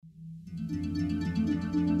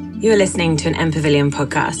You are listening to an M Pavilion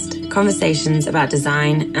podcast, conversations about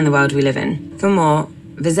design and the world we live in. For more,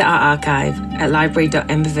 visit our archive at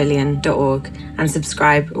library.mpavilion.org and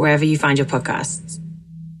subscribe wherever you find your podcasts.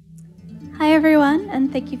 Hi everyone,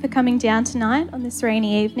 and thank you for coming down tonight on this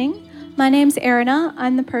rainy evening. My name's Erina.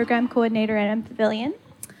 I'm the Program Coordinator at M Pavilion.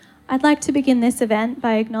 I'd like to begin this event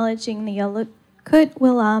by acknowledging the Yalukit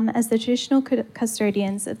Willam as the traditional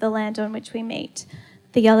custodians of the land on which we meet.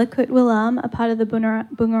 The Yalukit Willam are part of the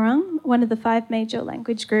Bungarong, one of the 5 major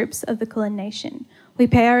language groups of the Kulin Nation. We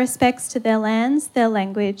pay our respects to their lands, their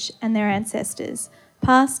language, and their ancestors,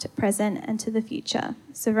 past, present, and to the future.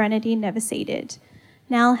 Sovereignty never ceded.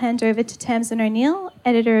 Now I'll hand over to Tamsin O'Neill,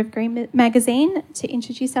 editor of Green Magazine, to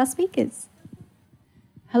introduce our speakers.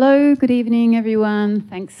 Hello, good evening, everyone.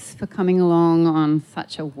 Thanks for coming along on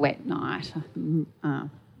such a wet night.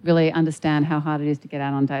 Really understand how hard it is to get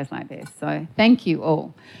out on days like this. So thank you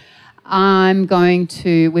all.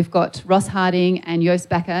 We've got Ross Harding and Joost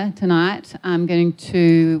Bakker tonight. We're going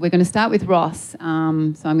to start with Ross. So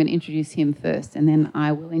I'm going to introduce him first, and then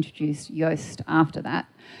I will introduce Joost after that.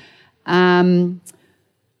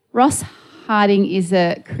 Ross Harding is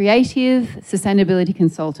a creative sustainability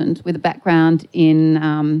consultant with a background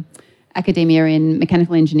in academia in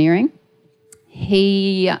mechanical engineering.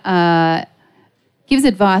 He gives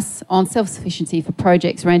advice on self-sufficiency for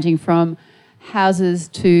projects ranging from houses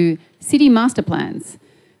to city master plans.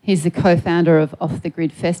 He's the co-founder of Off the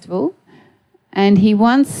Grid Festival, and he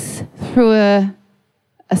once threw a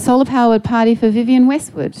solar-powered party for Vivienne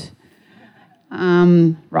Westwood.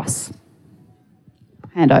 Ross,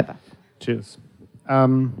 hand over. Cheers. I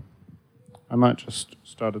might just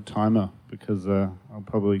start a timer because I'll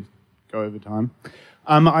probably go over time.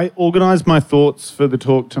 I organised my thoughts for the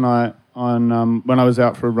talk tonight on when I was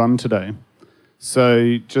out for a run today.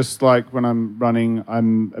 So just like when I'm running,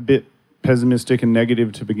 I'm a bit pessimistic and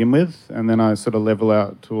negative to begin with, and then I sort of level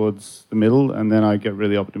out towards the middle, and then I get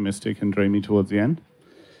really optimistic and dreamy towards the end.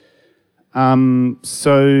 I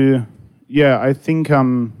think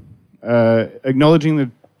acknowledging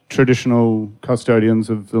the traditional custodians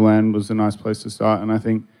of the land was a nice place to start, and I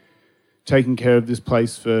think taking care of this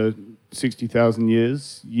place for 60,000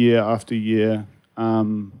 years, year after year,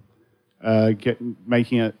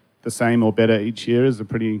 making it the same or better each year is a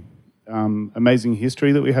pretty amazing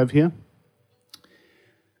history that we have here.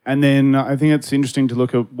 And then I think it's interesting to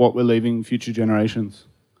look at what we're leaving future generations.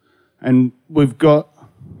 And we've got,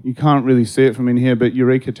 you can't really see it from in here, but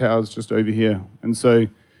Eureka Tower's just over here. And so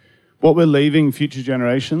what we're leaving future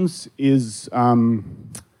generations is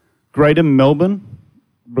Greater Melbourne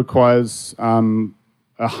requires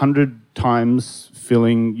 100 times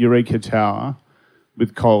filling Eureka Tower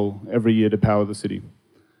with coal every year to power the city.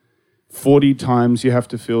 40 times you have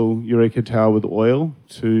to fill Eureka Tower with oil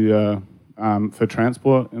for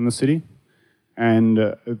transport in the city,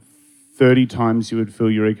 and 30 times you would fill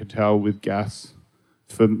Eureka Tower with gas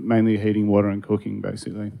for mainly heating, water and cooking,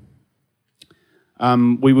 basically.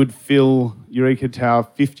 We would fill Eureka Tower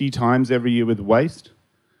 50 times every year with waste.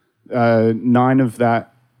 9 of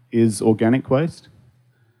that is organic waste.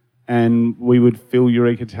 And we would fill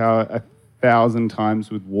Eureka Tower 1,000 times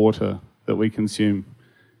with water that we consume.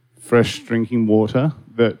 Fresh drinking water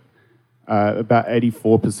that about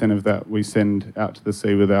 84% of that we send out to the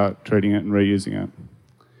sea without treating it and reusing it.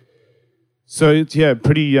 So it's,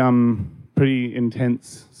 pretty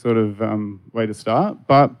intense sort of way to start.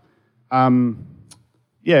 But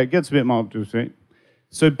it gets a bit more optimistic.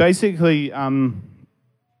 So basically, I'm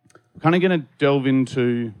kind of going to delve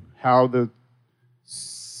into how the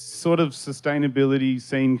sort of sustainability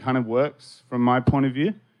scene kind of works from my point of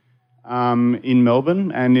view in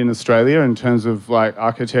Melbourne and in Australia in terms of like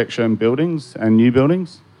architecture and buildings and new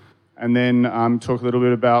buildings. And then talk a little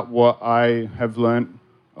bit about what I have learnt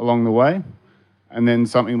along the way, and then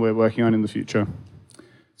something we're working on in the future.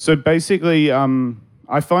 So basically,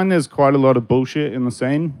 I find there's quite a lot of bullshit in the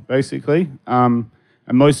scene, basically, and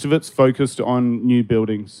most of it's focused on new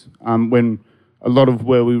buildings, when a lot of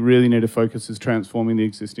where we really need to focus is transforming the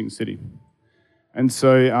existing city. And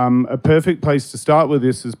so a perfect place to start with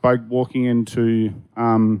this is by walking into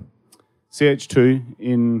CH2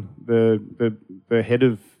 in the head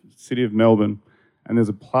of City of Melbourne, and there's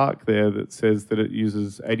a plaque there that says that it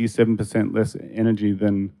uses 87% less energy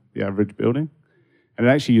than the average building. And it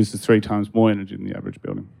actually uses 3 times more energy than the average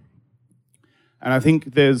building. And I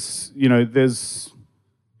think there's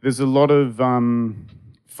a lot of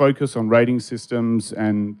focus on rating systems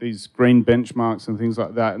and these green benchmarks and things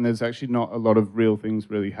like that, and there's actually not a lot of real things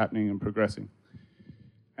really happening and progressing.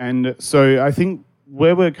 And so I think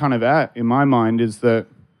where we're kind of at, in my mind, is that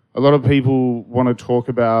a lot of people want to talk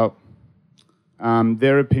about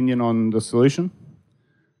their opinion on the solution.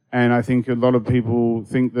 And I think a lot of people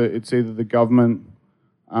think that it's either the government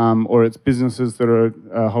or it's businesses that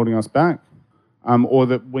are holding us back, or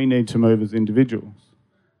that we need to move as individuals.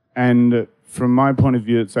 And from my point of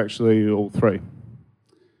view, it's actually all three.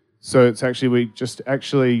 So it's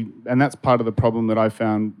actually, and that's part of the problem that I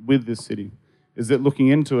found with this city, is that looking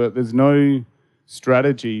into it, there's no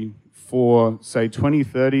strategy for, say,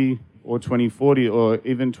 2030 or 2040 or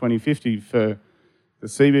even 2050 for the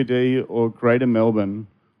CBD or Greater Melbourne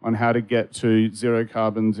on how to get to zero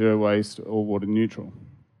carbon, zero waste, or water neutral.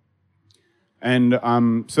 And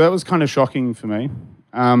so that was kind of shocking for me.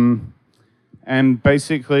 And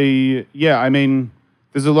basically,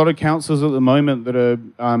 there's a lot of councils at the moment that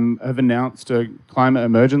have announced a climate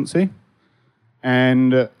emergency,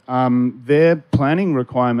 and their planning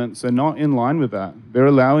requirements are not in line with that. They're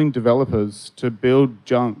allowing developers to build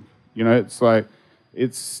junk. They're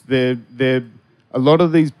a lot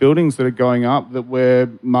of these buildings that are going up that we're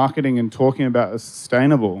marketing and talking about as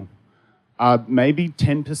sustainable are maybe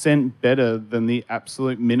 10% better than the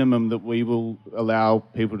absolute minimum that we will allow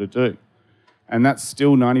people to do. And that's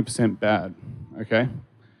still 90% bad, okay?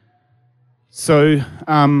 So,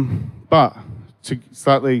 but to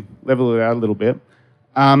slightly level it out a little bit,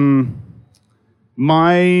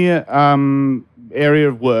 my area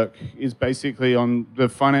of work is basically on the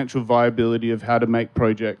financial viability of how to make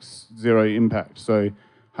projects zero impact. So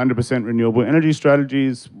 100% renewable energy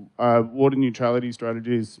strategies, water neutrality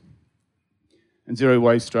strategies, and zero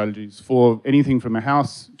waste strategies for anything from a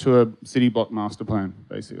house to a city block master plan,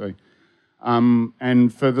 basically.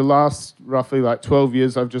 And for the last roughly 12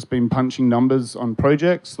 years, I've just been punching numbers on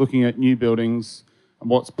projects, looking at new buildings and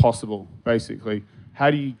what's possible, basically. How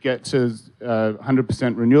do you get to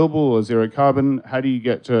 100% renewable or zero carbon? How do you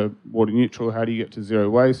get to water neutral? How do you get to zero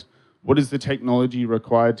waste? What is the technology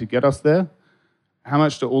required to get us there? How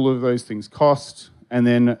much do all of those things cost? And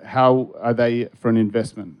then how are they for an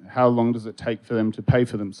investment? How long does it take for them to pay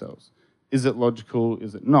for themselves? Is it logical?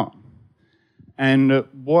 Is it not? And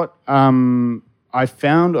what I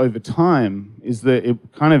found over time is that it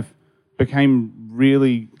kind of became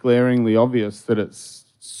really glaringly obvious that it's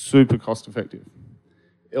super cost effective.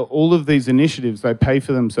 All of these initiatives, they pay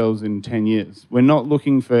for themselves in 10 years. We're not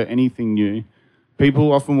looking for anything new.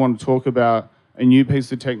 People often want to talk about a new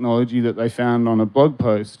piece of technology that they found on a blog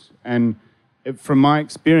post. And from my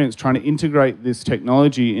experience, trying to integrate this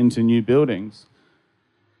technology into new buildings,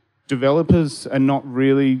 developers are not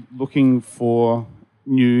really looking for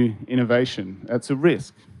new innovation. That's a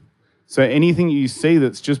risk. So anything you see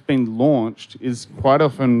that's just been launched is quite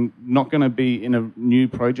often not going to be in a new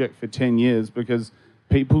project for 10 years because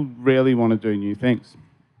people rarely want to do new things.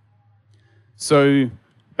 So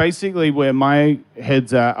basically where my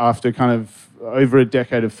head's at after kind of over a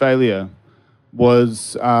decade of failure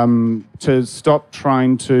was to stop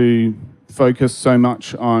trying to focus so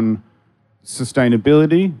much on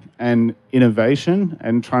sustainability and innovation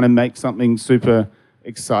and trying to make something super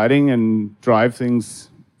exciting and drive things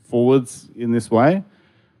forwards in this way,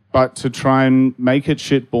 but to try and make it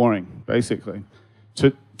shit boring, basically,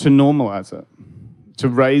 to normalize it, to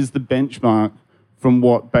raise the benchmark from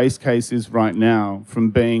what base case is right now, from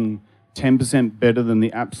being 10% better than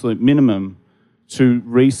the absolute minimum, to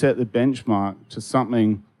reset the benchmark to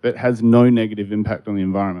something that has no negative impact on the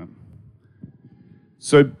environment.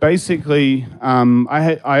 So basically,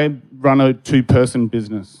 I run a two-person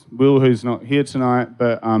business. Will, who's not here tonight,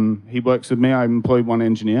 but he works with me. I employ one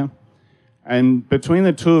engineer. And between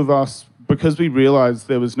the two of us, because we realised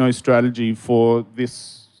there was no strategy for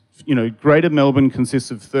this, Greater Melbourne consists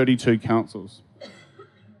of 32 councils.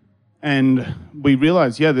 And we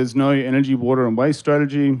realised, there's no energy, water and waste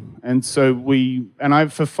strategy. And so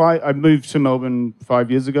I moved to Melbourne 5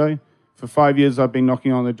 years ago. For 5 years, I've been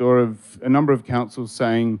knocking on the door of a number of councils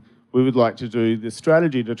saying, we would like to do this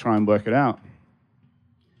strategy to try and work it out.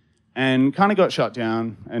 And kind of got shut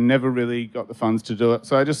down and never really got the funds to do it.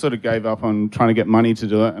 So I just sort of gave up on trying to get money to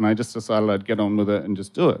do it, and I just decided I'd get on with it and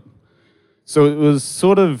just do it. So it was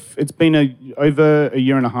it's been over a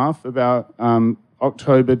year and a half. About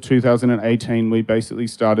October 2018, we basically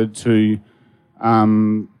started to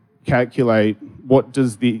calculate what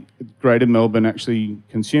does the Greater Melbourne actually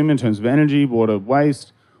consume in terms of energy, water,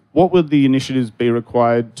 waste. What would the initiatives be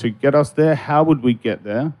required to get us there? How would we get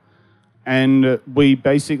there? And we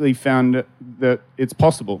basically found that it's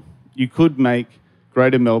possible. You could make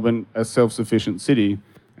Greater Melbourne a self-sufficient city,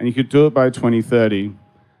 and you could do it by 2030,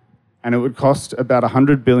 and it would cost about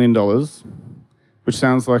 $100 billion, which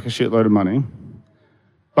sounds like a shitload of money,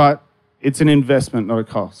 but it's an investment, not a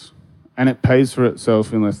cost, and it pays for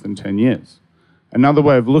itself in less than 10 years. Another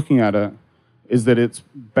way of looking at it is that it's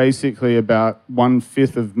basically about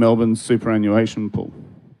 1/5 of Melbourne's superannuation pool.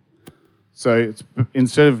 So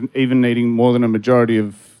instead of even needing more than a majority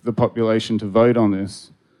of the population to vote on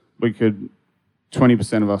this,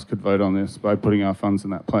 20% of us could vote on this by putting our funds in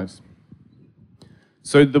that place.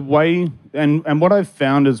 So the way, and what I've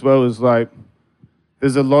found as well is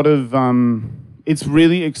there's a lot of, it's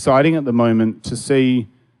really exciting at the moment to see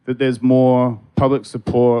that there's more public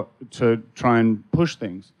support to try and push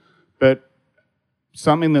things. But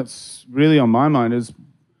something that's really on my mind is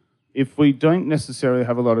if we don't necessarily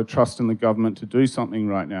have a lot of trust in the government to do something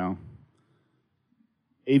right now,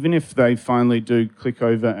 even if they finally do click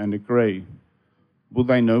over and agree, will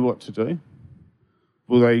they know what to do?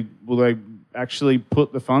 Will they actually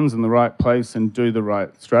put the funds in the right place and do the right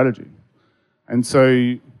strategy? And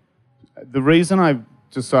so the reason I've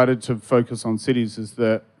decided to focus on cities is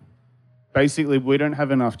that basically we don't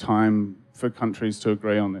have enough time for countries to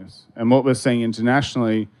agree on this. And what we're seeing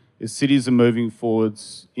internationally is cities are moving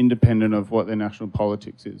forwards independent of what their national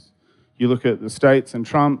politics is. You look at the States and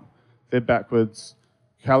Trump, they're backwards.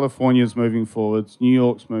 California's moving forwards, New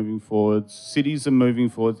York's moving forwards, cities are moving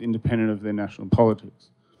forwards independent of their national politics.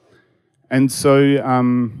 And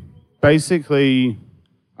so basically,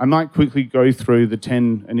 I might quickly go through the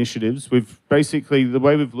 10 initiatives. The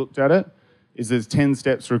way we've looked at it is there's 10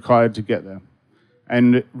 steps required to get there.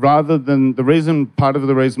 And rather than, part of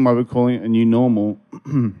the reason why we're calling it a new normal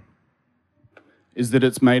is that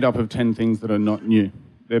it's made up of 10 things that are not new.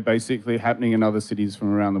 They're basically happening in other cities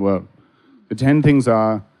from around the world. The 10 things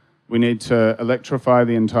are, we need to electrify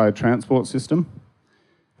the entire transport system.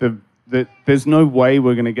 There's no way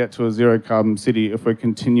we're going to get to a zero carbon city if we're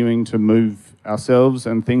continuing to move ourselves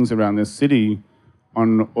and things around this city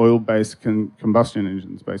on oil-based combustion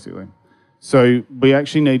engines, basically. So we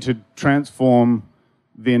actually need to transform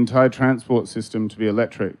the entire transport system to be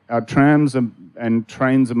electric. Our trams and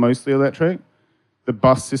trains are mostly electric. The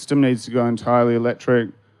bus system needs to go entirely electric.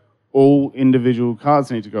 All individual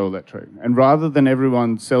cars need to go electric. And rather than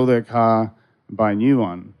everyone sell their car and buy a new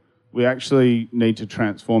one, we actually need to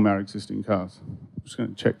transform our existing cars. I'm just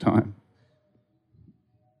going to check time.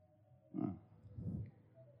 How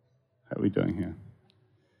are we doing here?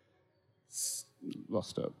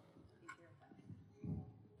 Lost it.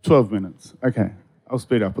 12 minutes. Okay, I'll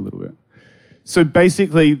speed up a little bit. So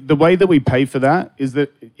basically, the way that we pay for that is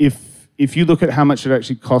that if you look at how much it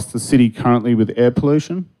actually costs the city currently with air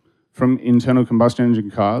pollution from internal combustion engine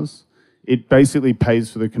cars, it basically pays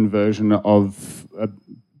for the conversion of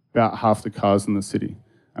about half the cars in the city.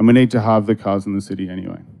 And we need to halve the cars in the city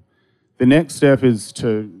anyway. The next step is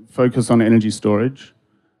to focus on energy storage.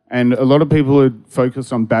 And a lot of people are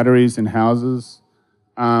focused on batteries in houses.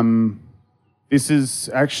 This is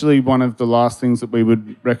actually one of the last things that we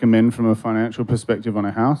would recommend from a financial perspective on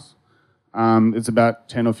a house. It's about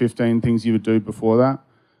 10 or 15 things you would do before that.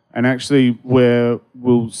 And actually where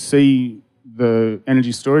we'll see the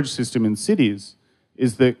energy storage system in cities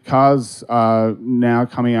is that cars are now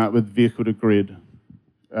coming out with vehicle-to-grid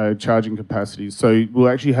charging capacities. So we'll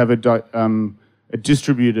actually have a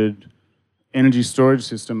distributed energy storage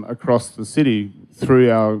system across the city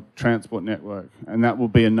through our transport network. And that will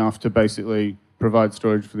be enough to basically provide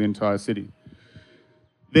storage for the entire city.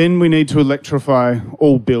 Then we need to electrify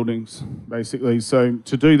all buildings, basically. So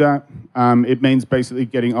to do that, it means basically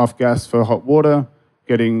getting off gas for hot water,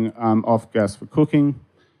 getting off gas for cooking.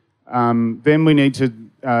 Then we need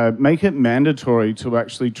to make it mandatory to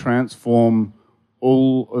actually transform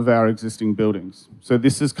all of our existing buildings. So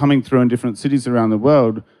this is coming through in different cities around the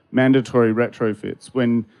world, mandatory retrofits.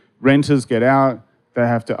 When renters get out, they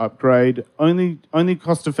have to upgrade. Only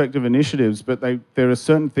cost-effective initiatives, but there are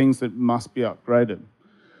certain things that must be upgraded.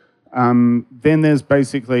 Then there's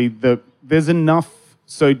basically there's enough,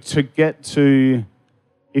 so to get to,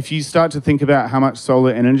 if you start to think about how much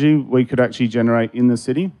solar energy we could actually generate in the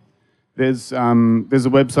city, there's a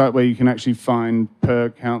website where you can actually find per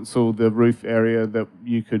council the roof area that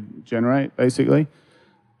you could generate, basically.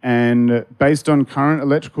 And based on current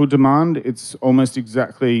electrical demand, it's almost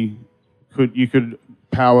exactly, you could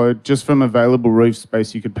power, just from available roof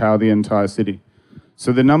space, you could power the entire city.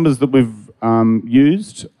 So the numbers that we've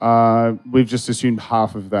used, we've just assumed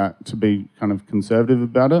half of that to be kind of conservative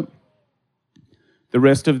about it. The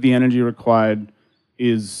rest of the energy required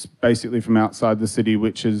is basically from outside the city,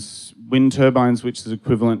 which is wind turbines, which is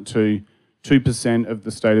equivalent to 2% of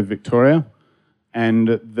the state of Victoria, and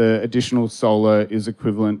the additional solar is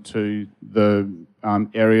equivalent to the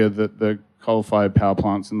area that the coal-fired power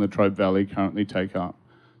plants in the Latrobe Valley currently take up.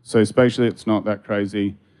 So spatially, it's not that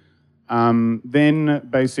crazy. Then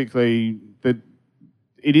basically,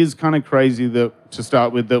 it is kind of crazy that, to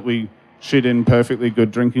start with, that we shit in perfectly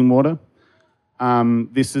good drinking water.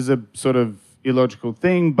 This is a sort of illogical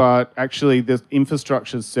thing, but actually the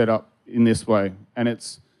infrastructure is set up in this way, and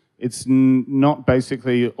it's not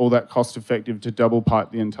basically all that cost effective to double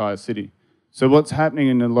pipe the entire city. So what's happening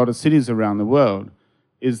in a lot of cities around the world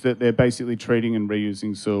is that they're basically treating and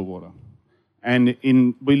reusing sewer water. And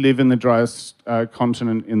we live in the driest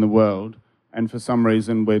continent in the world, and for some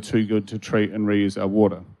reason we're too good to treat and reuse our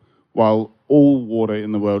water, while all water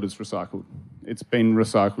in the world is recycled. It's been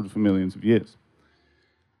recycled for millions of years.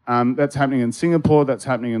 That's happening in Singapore, that's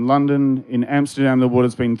happening in London. In Amsterdam, the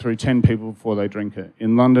water's been through 10 people before they drink it.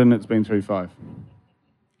 In London, it's been through 5.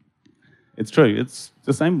 It's true, it's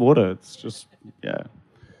the same water, it's just,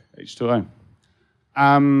 H2O.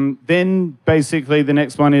 Then basically the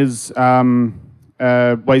next one is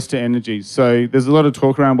waste to energy. So there's a lot of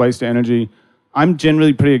talk around waste to energy. I'm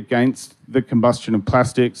generally pretty against the combustion of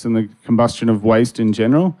plastics and the combustion of waste in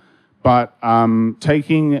general, but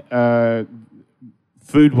taking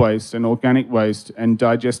food waste and organic waste and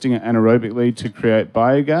digesting it anaerobically to create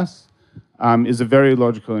biogas is a very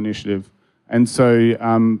logical initiative. And so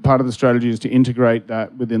part of the strategy is to integrate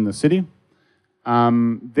that within the city.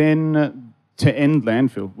 Then to end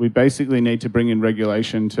landfill, we basically need to bring in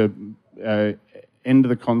regulation to end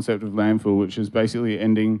the concept of landfill, which is basically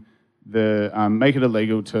ending make it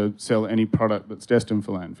illegal to sell any product that's destined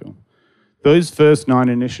for landfill. Those first 9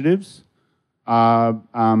 initiatives are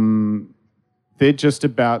they're just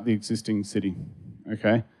about the existing city,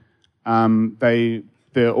 okay?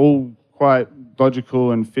 They're all quite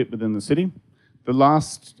logical and fit within the city. The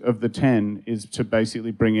last of the 10 is to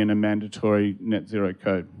basically bring in a mandatory net zero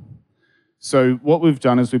code. So what we've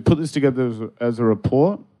done is we put this together as a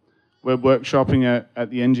report. We're workshopping it at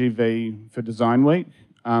the NGV for Design Week.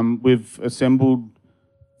 We've assembled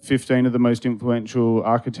 15 of the most influential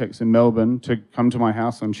architects in Melbourne to come to my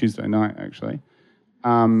house on Tuesday night, actually.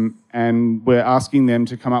 And we're asking them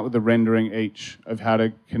to come up with a rendering each of how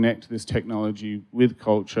to connect this technology with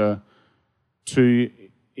culture to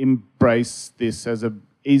embrace this as an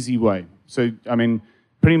easy way. So, I mean,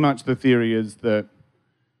 pretty much the theory is that,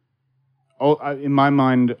 in my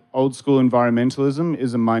mind, old school environmentalism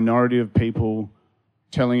is a minority of people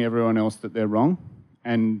telling everyone else that they're wrong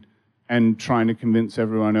and trying to convince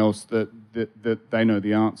everyone else that they know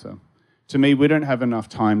the answer. To me, we don't have enough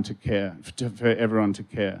time to care, for everyone to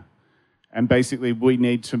care. And basically, we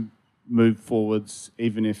need to move forwards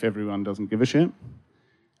even if everyone doesn't give a shit.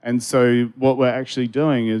 And so what we're actually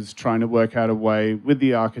doing is trying to work out a way with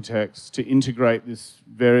the architects to integrate these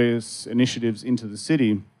various initiatives into the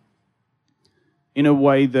city in a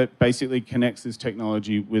way that basically connects this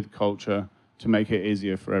technology with culture to make it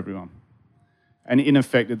easier for everyone. And in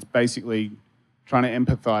effect, it's basically trying to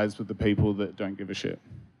empathise with the people that don't give a shit.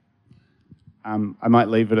 I might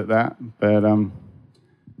leave it at that, but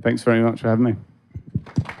thanks very much for having me.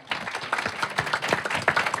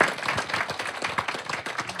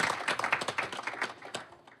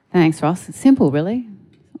 Thanks, Ross. It's simple, really.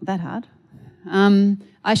 It's not that hard.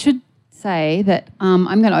 I should say that I'm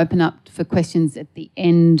going to open up for questions at the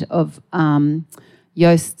end of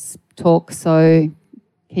Joost's talk, so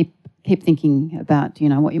keep thinking about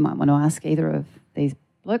what you might want to ask either of these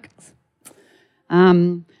blokes.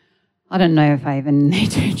 I don't know if I even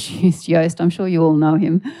need to introduce Joost. I'm sure you all know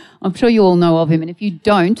him. I'm sure you all know of him. And if you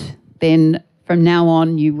don't, then from now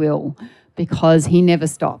on you will, because he never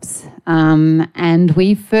stops. And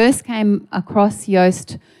we first came across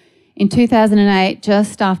Joost in 2008,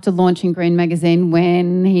 just after launching Green Magazine,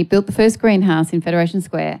 when he built the first greenhouse in Federation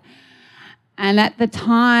Square. And at the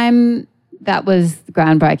time, that was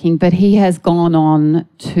groundbreaking, but he has gone on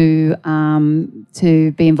to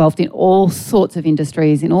be involved in all sorts of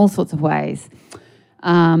industries, in all sorts of ways.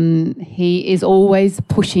 He is always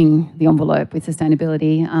pushing the envelope with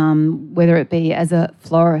sustainability, whether it be as a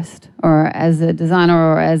florist or as a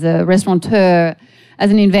designer or as a restaurateur, as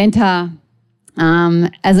an inventor,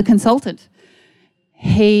 as a consultant.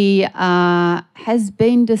 He has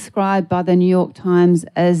been described by the New York Times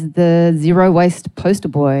as the zero waste poster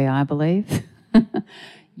boy, I believe.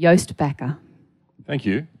 Joost Bakker. Thank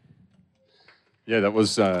you. Yeah, that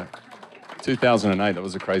was 2008. That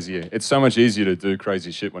was a crazy year. It's so much easier to do crazy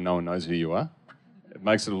shit when no one knows who you are. It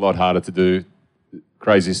makes it a lot harder to do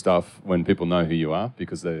crazy stuff when people know who you are,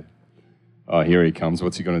 because they're, oh, here he comes.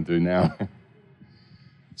 What's he going to do now?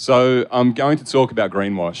 So I'm going to talk about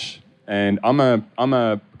greenwash. And I'm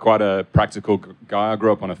quite a practical guy. I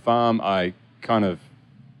grew up on a farm. I kind of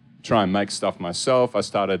try and make stuff myself.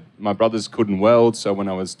 My brothers couldn't weld, so when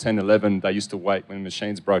I was 10, 11, they used to wait when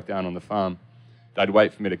machines broke down on the farm. They'd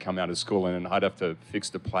wait for me to come out of school, and I'd have to fix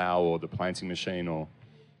the plough or the planting machine or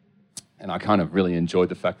And I kind of really enjoyed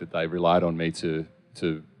the fact that they relied on me to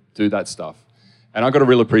do that stuff. And I got a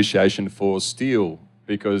real appreciation for steel,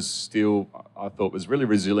 because steel I thought was really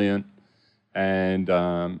resilient, and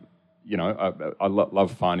I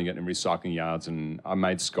love finding it in recycling yards, and I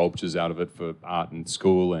made sculptures out of it for art in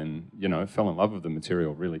school, and fell in love with the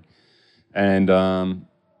material really. And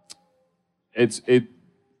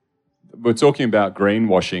we're talking about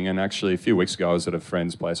greenwashing, and actually a few weeks ago I was at a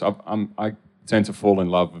friend's place. I tend to fall in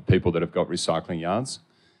love with people that have got recycling yards,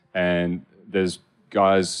 and there's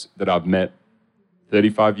guys that I've met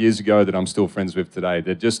 35 years ago that I'm still friends with today.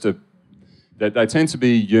 They tend to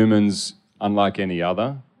be humans unlike any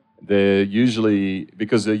other. They're usually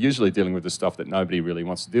dealing with the stuff that nobody really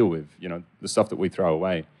wants to deal with, the stuff that we throw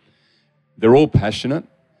away. They're all passionate,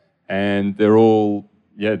 and they're all,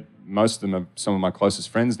 most of them are some of my closest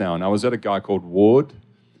friends now. And I was at a guy called Ward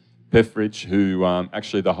Pethridge, who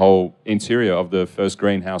actually the whole interior of the first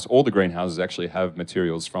greenhouse, all the greenhouses actually have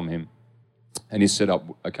materials from him. And he set up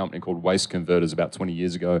a company called Waste Converters about 20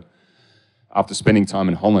 years ago. After spending time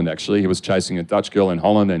in Holland, actually, he was chasing a Dutch girl in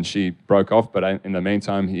Holland, and she broke off. But in the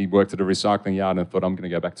meantime, he worked at a recycling yard and thought, I'm going to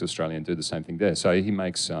go back to Australia and do the same thing there. So he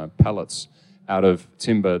makes pallets out of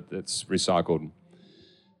timber that's recycled.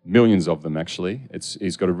 Millions of them, actually.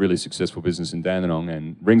 He's got a really successful business in Dandenong,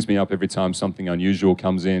 and rings me up every time something unusual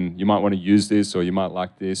comes in. You might want to use this, or you might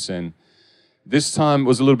like this. And this time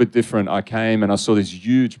was a little bit different. I came and I saw this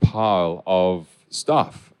huge pile of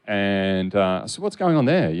stuff, and I said, what's going on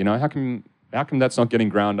there? How come that's not getting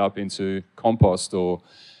ground up into compost, or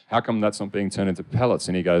how come that's not being turned into pellets?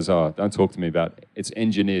 And he goes, oh, don't talk to me about it. It's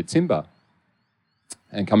engineered timber.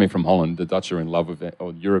 And coming from Holland, the Dutch are in love with it,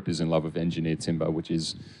 or Europe is in love with engineered timber, which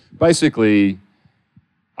is basically,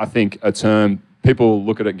 I think, a term. People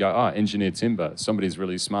look at it and go, engineered timber. Somebody's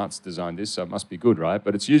really smart's designed this, so it must be good, right?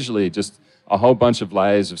 But it's usually just a whole bunch of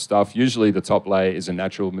layers of stuff. Usually the top layer is a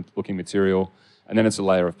natural-looking material, and then it's a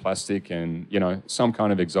layer of plastic and, some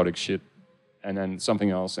kind of exotic shit, and then something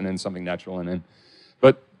else, and then something natural,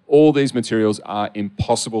 but all these materials are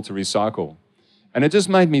impossible to recycle. And it just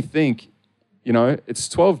made me think, it's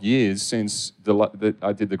 12 years since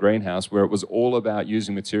I did the greenhouse, where it was all about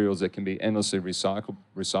using materials that can be endlessly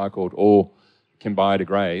recycled or can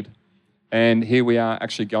biodegrade. And here we are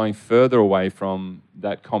actually going further away from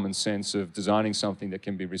that common sense of designing something that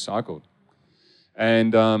can be recycled.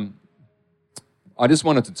 And I just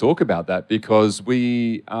wanted to talk about that, because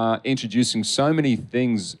we are introducing so many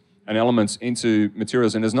things and elements into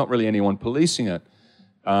materials, and there's not really anyone policing it.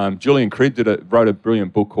 Julian Creed wrote a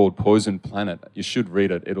brilliant book called Poison Planet. You should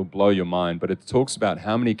read it. It'll blow your mind. But it talks about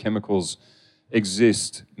how many chemicals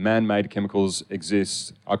exist, man-made chemicals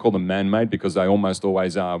exist. I call them man-made because they almost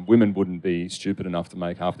always are. Women wouldn't be stupid enough to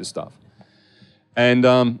make half this stuff. And,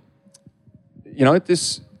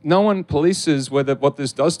 no one polices what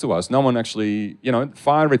this does to us. No one actually,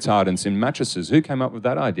 fire retardants in mattresses. Who came up with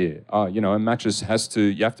that idea? A mattress you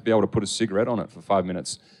have to be able to put a cigarette on it for 5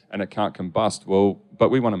 minutes and it can't combust. Well, but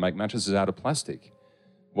we want to make mattresses out of plastic.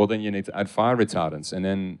 Well, then you need to add fire retardants. And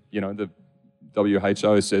then, the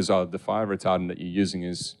WHO says, the fire retardant that you're using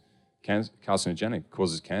is carcinogenic,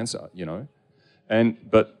 causes cancer,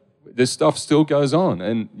 But this stuff still goes on,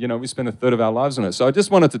 and, we spend a third of our lives on it. So I just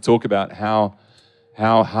wanted to talk about how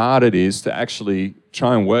hard it is to actually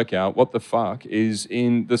try and work out what the fuck is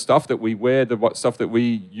in the stuff that we wear, stuff that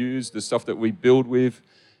we use, the stuff that we build with.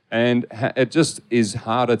 And it just is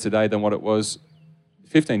harder today than what it was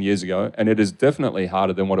 15 years ago, and it is definitely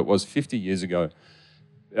harder than what it was 50 years ago.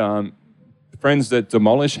 Friends that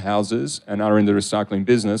demolish houses and are in the recycling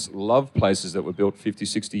business love places that were built 50,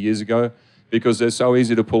 60 years ago, because they're so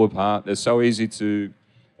easy to pull apart. They're so easy to,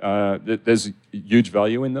 there's huge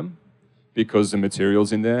value in them, because the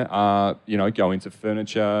materials in there are, go into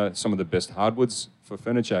furniture. Some of the best hardwoods for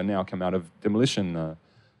furniture now come out of demolition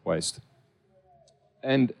waste.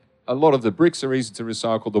 And a lot of the bricks are easy to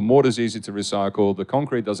recycle, the mortar's easy to recycle, the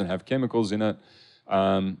concrete doesn't have chemicals in it.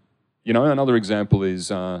 Another example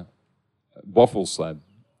is waffle slab,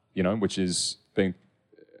 which is being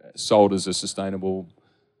sold as a sustainable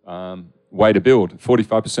way to build.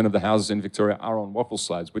 45% of the houses in Victoria are on waffle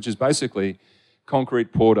slabs, which is basically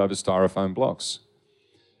concrete poured over styrofoam blocks.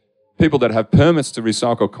 People that have permits to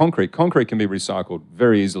recycle concrete can be recycled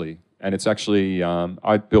very easily. And it's actually,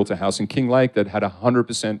 I built a house in King Lake that had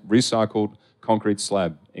 100% recycled concrete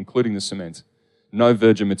slab, including the cement. No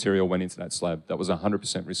virgin material went into that slab. That was 100%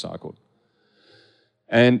 recycled.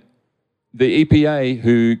 And the EPA,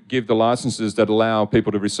 who give the licenses that allow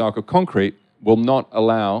people to recycle concrete, will not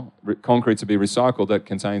allow concrete to be recycled that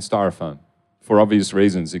contains styrofoam. For obvious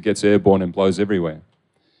reasons. It gets airborne and blows everywhere.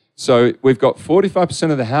 So we've got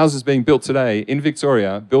 45% of the houses being built today in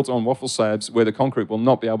Victoria built on waffle slabs where the concrete will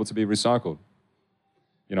not be able to be recycled.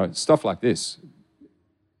 You know, stuff like this.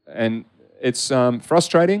 And it's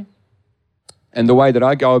frustrating. And the way that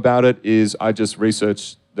I go about it is I just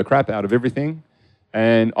research the crap out of everything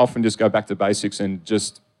and often just go back to basics and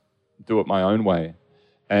just do it my own way.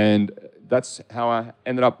 And that's how I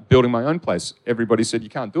ended up building my own place. Everybody said, you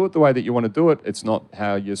can't do it the way that you want to do it. It's not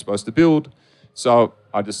how you're supposed to build. So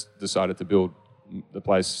I just decided to build the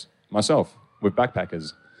place myself with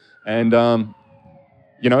backpackers. And,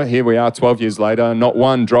 you know, here we are 12 years later, not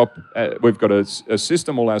one drop. We've got a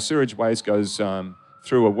system, all our sewage waste goes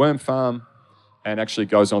through a worm farm and actually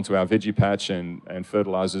goes onto our veggie patch and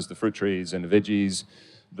fertilizes the fruit trees and the veggies.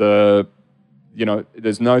 You know,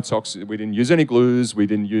 there's no toxic. We didn't use any glues. We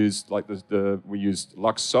didn't use we used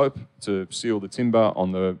Lux soap to seal the timber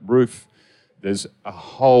on the roof. There's a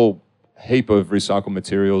whole heap of recycled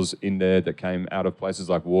materials in there that came out of places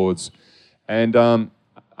like Wards. And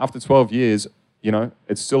after 12 years, you know,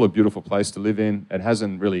 it's still a beautiful place to live in. It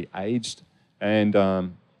hasn't really aged. And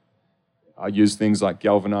I use things like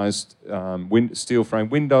galvanized steel frame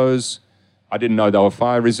windows. I didn't know they were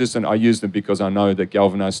fire resistant. I used them because I know that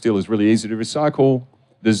galvanized steel is really easy to recycle.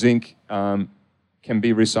 The zinc can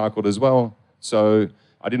be recycled as well. So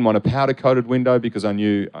I didn't want a powder coated window because I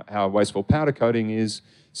knew how wasteful powder coating is.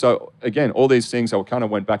 So again, all these things, I kind of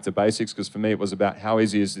went back to basics because for me it was about how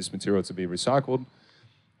easy is this material to be recycled.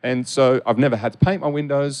 And so I've never had to paint my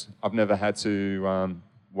windows. I've never had to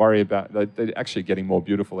worry about, they're actually getting more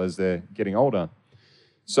beautiful as they're getting older.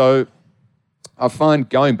 So I find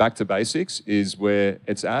going back to basics is where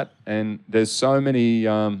it's at, and there's so many,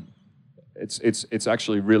 it's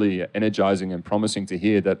actually really energizing and promising to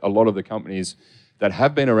hear that a lot of the companies that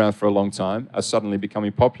have been around for a long time are suddenly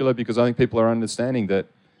becoming popular because I think people are understanding that,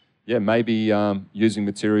 yeah, maybe using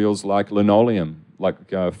materials like linoleum, like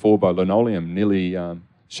Forbo linoleum, nearly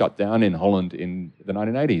shut down in Holland in the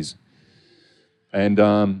 1980s. And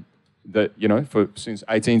that, you know, since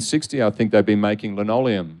 1860, I think they've been making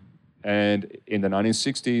linoleum. And in the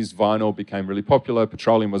 1960s, vinyl became really popular.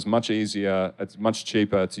 Petroleum was much easier, it's much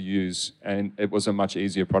cheaper to use, and it was a much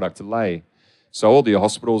easier product to lay. So all the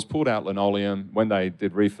hospitals pulled out linoleum when they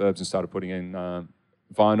did refurbs and started putting in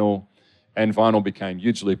vinyl, and vinyl became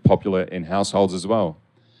hugely popular in households as well.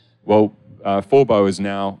 Well, Forbo is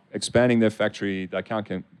now expanding their factory. They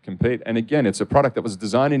can't compete. And again, it's a product that was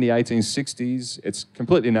designed in the 1860s. It's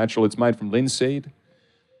completely natural. It's made from linseed.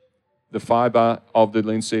 The fiber of the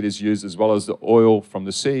linseed is used as well as the oil from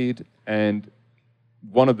the seed. And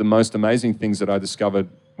one of the most amazing things that I discovered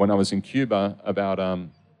when I was in Cuba about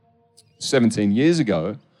 17 years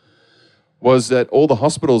ago was that all the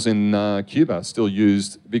hospitals in Cuba still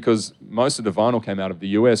used, because most of the vinyl came out of the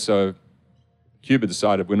US, so Cuba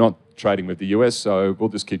decided we're not trading with the US, so we'll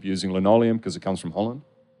just keep using linoleum because it comes from Holland.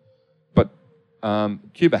 But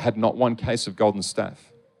Cuba had not one case of golden staph,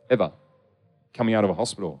 ever, coming out of a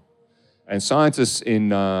hospital. And scientists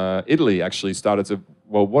in Italy actually started to,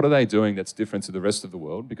 well, what are they doing that's different to the rest of the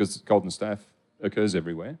world? Because golden staph occurs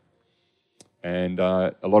everywhere. And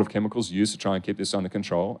a lot of chemicals used to try and keep this under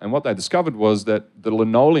control. And what they discovered was that the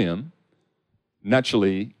linoleum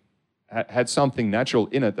naturally had something natural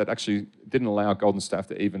in it that actually didn't allow golden staph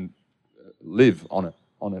to even live on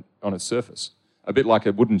its surface, a bit like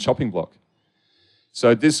a wooden chopping block.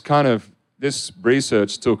 So this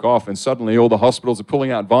research took off, and suddenly all the hospitals are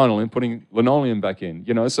pulling out vinyl and putting linoleum back in.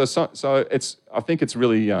 You know, so I think it's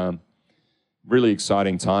really really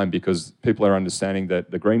exciting time because people are understanding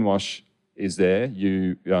that the greenwash is there.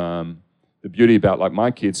 The beauty about, like, my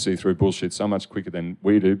kids see through bullshit so much quicker than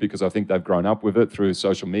we do because I think they've grown up with it through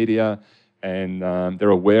social media and they're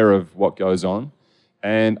aware of what goes on.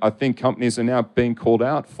 And I think companies are now being called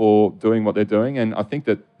out for doing what they're doing, and I think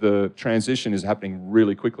that the transition is happening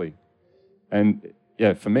really quickly. And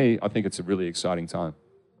yeah, for me, I think it's a really exciting time.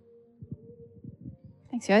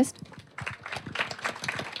 Thanks, Joost.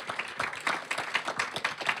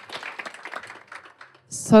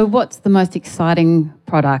 So what's the most exciting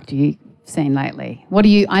product you've seen lately?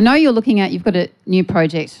 I know you've got a new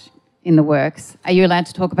project in the works. Are you allowed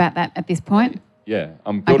to talk about that at this point? Yeah,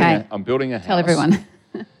 I'm building a house. Tell everyone.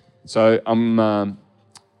 So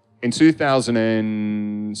in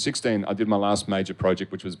 2016, I did my last major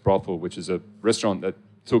project, which was Brothel, which is a restaurant that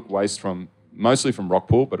took waste mostly from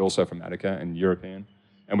Rockpool, but also from Attica and European,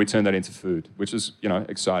 and we turned that into food, which is, you know,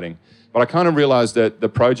 exciting. But I kind of realized that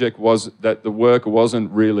the work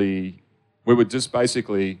wasn't really, we were just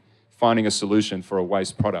basically finding a solution for a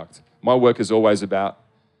waste product. My work is always about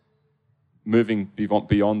moving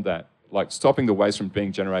beyond that, like stopping the waste from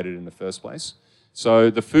being generated in the first place. So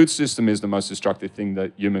the food system is the most destructive thing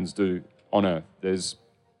that humans do on Earth. There's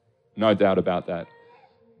no doubt about that.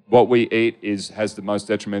 What we eat has the most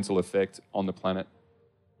detrimental effect on the planet,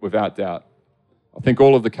 without doubt. I think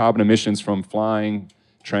all of the carbon emissions from flying,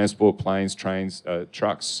 transport, planes, trains,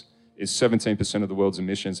 trucks is 17% of the world's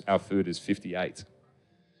emissions. Our food is 58%.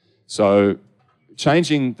 So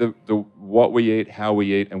changing the what we eat, how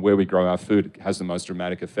we eat, and where we grow our food has the most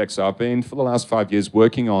dramatic effect. So I've been, for the last 5 years,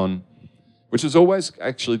 working on, which is always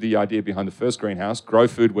actually the idea behind the first greenhouse, grow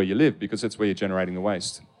food where you live, because that's where you're generating the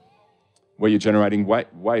waste. Where you're generating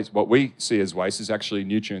waste, what we see as waste is actually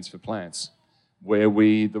nutrients for plants. Where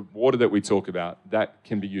the water that we talk about, that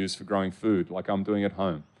can be used for growing food, like I'm doing at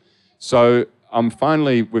home. So I'm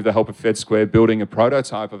finally, with the help of Fed Square, building a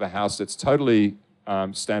prototype of a house that's totally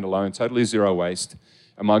standalone, totally zero waste.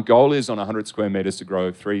 And my goal is on 100 square meters to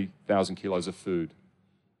grow 3,000 kilos of food.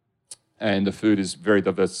 And the food is very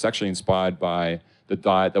diverse. It's actually inspired by the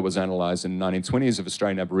diet that was analysed in the 1920s of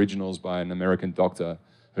Australian Aboriginals by an American doctor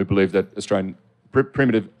who believed that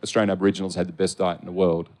primitive Australian Aboriginals had the best diet in the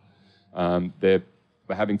world. They're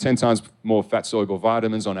having 10 times more fat-soluble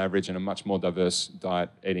vitamins on average and a much more diverse diet,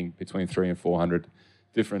 eating between 300 and 400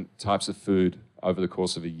 different types of food over the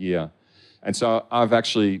course of a year. And so I've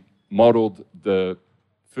actually modelled the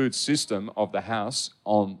food system of the house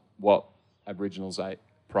on what Aboriginals ate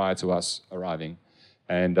prior to us arriving.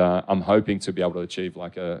 And I'm hoping to be able to achieve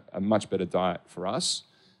like a much better diet for us.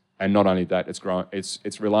 And not only that,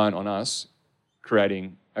 it's reliant on us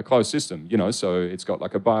creating a closed system, so it's got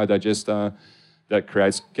like a biodigester that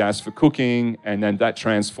creates gas for cooking, and then that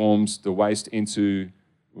transforms the waste into,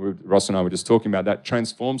 Ross and I were just talking about, that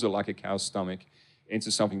transforms it like a cow's stomach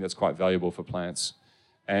into something that's quite valuable for plants.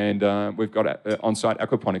 And we've got on-site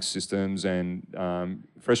aquaponics systems and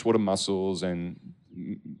freshwater mussels and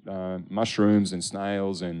mushrooms and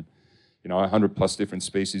snails and 100 plus different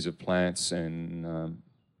species of plants. And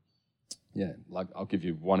like I'll give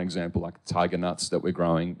you one example, like tiger nuts that we're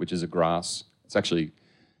growing, which is a grass. It's actually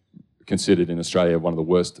considered in Australia one of the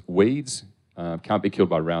worst weeds. Can't be killed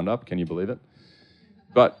by Roundup, can you believe it?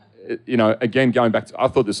 But again, going back to, I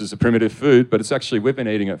thought this is a primitive food, but it's actually, we've been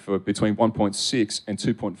eating it for between 1.6 and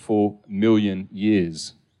 2.4 million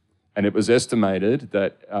years. And it was estimated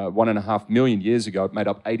that 1.5 million years ago, it made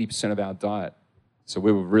up 80% of our diet. So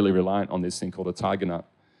we were really reliant on this thing called a tiger nut.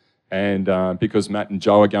 And because Matt and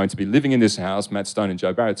Joe are going to be living in this house, Matt Stone and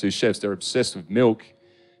Joe Barrett, two chefs, they're obsessed with milk.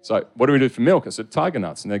 So what do we do for milk? I said, tiger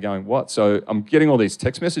nuts. And they're going, what? So I'm getting all these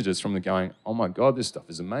text messages from them going, oh my God, this stuff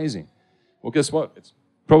is amazing. Well, guess what? It's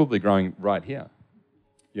probably growing right here.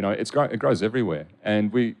 It grows everywhere.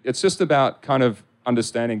 And it's just about kind of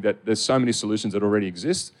understanding that there's so many solutions that already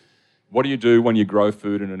exist. What do you do when you grow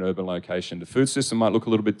food in an urban location? The food system might look a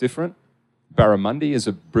little bit different. Barramundi is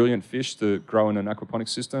a brilliant fish to grow in an aquaponics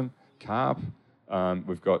system. Carp.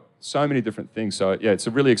 We've got so many different things. So yeah, it's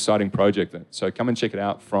a really exciting project. So come and check it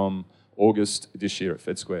out from August this year at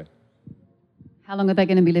Fed Square. How long are they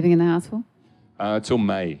going to be living in the house for? Till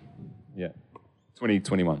May,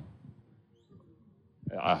 2021.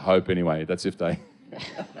 I hope anyway. That's if they...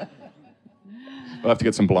 We'll have to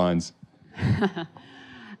get some blinds.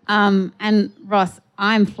 And Ross,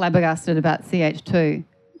 I'm flabbergasted about CH2.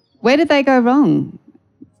 Where did they go wrong?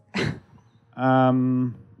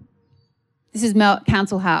 This is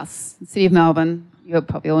Council House, City of Melbourne. You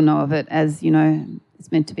probably all know of it as,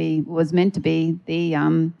 was meant to be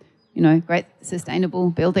the, great sustainable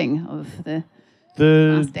building of the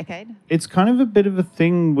last decade. It's kind of a bit of a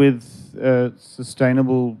thing with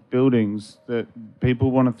sustainable buildings that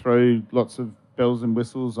people want to throw lots of bells and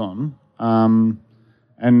whistles on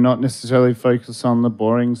and not necessarily focus on the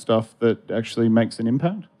boring stuff that actually makes an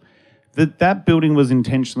impact. That building was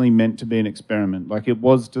intentionally meant to be an experiment. Like, it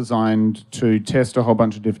was designed to test a whole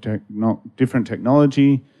bunch of different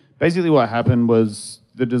technology. Basically what happened was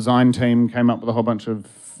the design team came up with a whole bunch of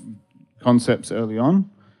concepts early on,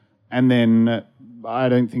 and then I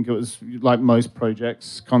don't think it was, like most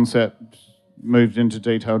projects, concept moved into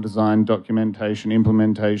detailed design, documentation,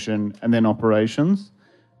 implementation, and then operations.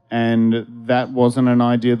 And that wasn't an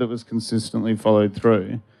idea that was consistently followed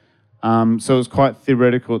through. So it was quite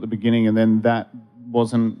theoretical at the beginning, and then that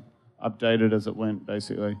wasn't updated as it went,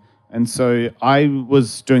 basically. And so I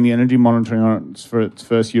was doing the energy monitoring on it for its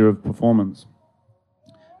first year of performance.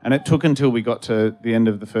 And it took until we got to the end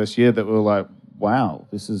of the first year that we were like, wow,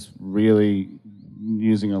 this is really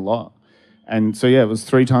using a lot. And so, yeah, it was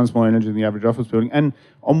 3 times more energy than the average office building. And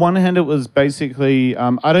on one hand, it was basically,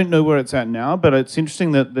 I don't know where it's at now, but it's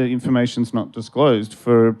interesting that the information's not disclosed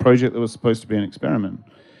for a project that was supposed to be an experiment.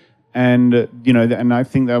 And, and I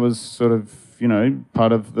think that was sort of,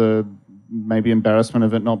 part of the maybe embarrassment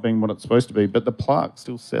of it not being what it's supposed to be, but the plaque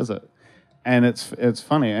still says it. And it's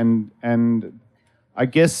funny. And I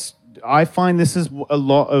guess I find this is a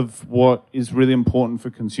lot of what is really important for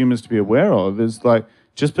consumers to be aware of, is like,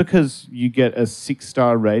 just because you get a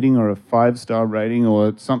 6-star rating or a 5-star rating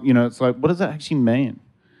or something, you know, it's like, what does that actually mean?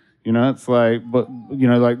 You know, it's like, but you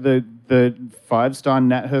know, like the 5-star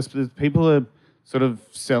NatHERS, people are sort of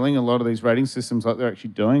selling a lot of these rating systems like they're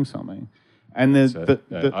actually doing something. And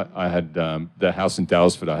I had the house in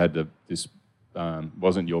Dalesford. I had this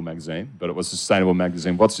wasn't your magazine, but it was a sustainable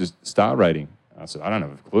magazine. What's your star rating? I said, I don't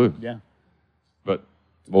have a clue. Yeah. But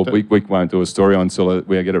we won't do a story until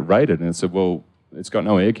we get it rated. And it said, well, it's got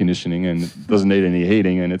no air conditioning and it doesn't need any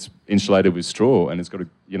heating and it's insulated with straw and it's got a,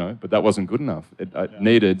 you know, but that wasn't good enough. It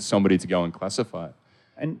needed somebody to go and classify it.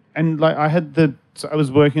 And like I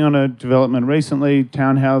was working on a development recently,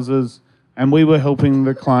 townhouses, and we were helping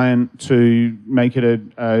the client to make it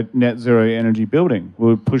a net zero energy building. We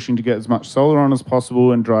were pushing to get as much solar on as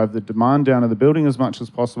possible and drive the demand down of the building as much as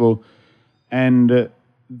possible. And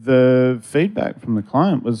the feedback from the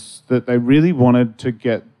client was that they really wanted to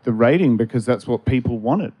get the rating because that's what people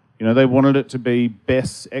wanted. You know, they wanted it to be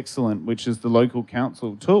BESS Excellent, which is the local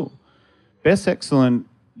council tool. BESS Excellent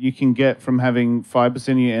you can get from having 5%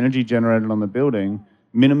 of your energy generated on the building,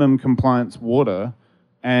 minimum compliance water,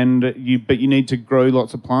 but you need to grow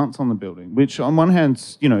lots of plants on the building, which on one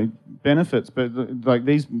hand, you know, benefits, but like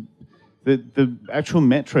the actual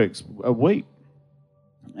metrics are weak.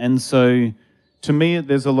 And so to me,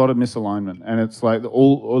 there's a lot of misalignment, and it's like a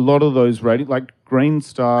lot of those ratings, like Green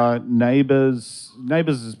Star, Neighbours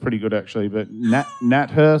is pretty good actually, but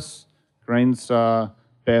NatHERS, Green Star,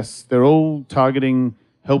 BESS, they're all targeting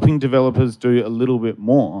helping developers do a little bit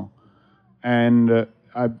more. And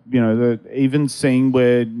even seeing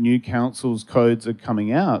where new councils' codes are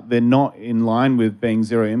coming out, they're not in line with being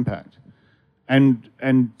zero impact. And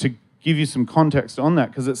to give you some context on that,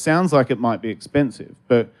 because it sounds like it might be expensive,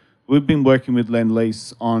 but we've been working with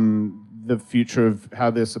Lendlease on the future of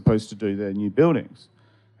how they're supposed to do their new buildings.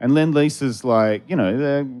 And Lendlease is like, you know,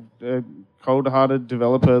 they're a cold-hearted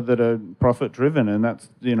developer that are profit-driven, and that's,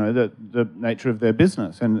 you know, the nature of their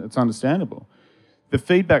business, and it's understandable. The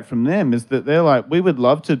feedback from them is that they're like, we would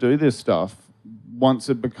love to do this stuff once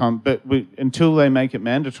it becomes, but until they make it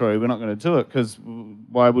mandatory, we're not going to do it, because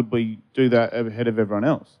why would we do that ahead of everyone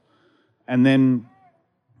else? And then,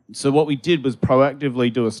 so what we did was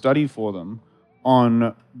proactively do a study for them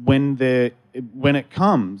on when it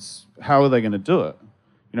comes, how are they going to do it?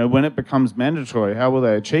 You know, when it becomes mandatory, how will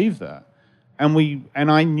they achieve that?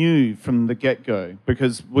 And I knew from the get-go,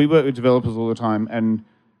 because we work with developers all the time, and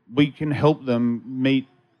we can help them meet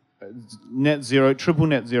net zero, triple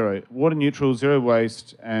net zero, water neutral, zero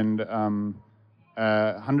waste, and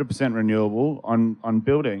 100% renewable on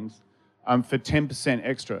buildings for 10%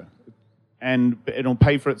 extra. And it'll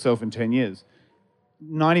pay for itself in 10 years.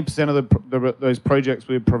 90% of those projects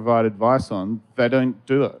we provide advice on, they don't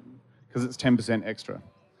do it because it's 10% extra.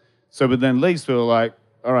 So with Lendlease, we were like,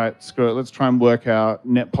 all right, screw it, let's try and work out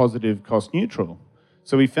net positive cost neutral.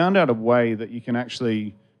 So we found out a way that you can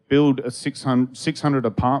actually build 600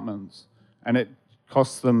 apartments and it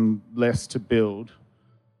costs them less to build.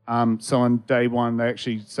 So on day one, they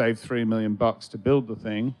actually save $3 million to build the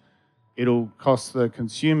thing. It'll cost the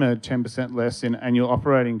consumer 10% less in annual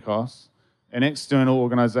operating costs. An external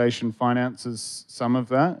organization finances some of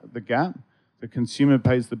that, the gap. The consumer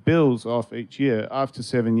pays the bills off each year. After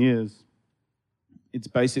 7 years, it's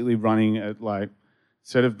basically running at like,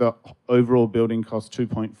 instead of the overall building cost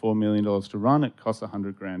 $2.4 million to run, it costs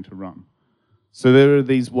 $100,000 to run. So there are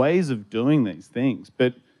these ways of doing these things,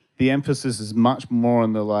 but the emphasis is much more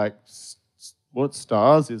on the like, what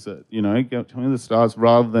stars is it? You know, tell me the stars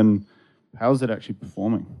rather than how is it actually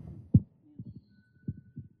performing.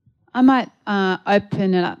 I might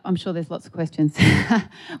open it up. I'm sure there's lots of questions.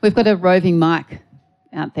 We've got a roving mic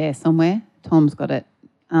out there somewhere. Tom's got it.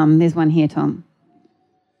 There's one here, Tom.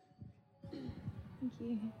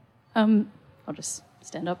 I'll just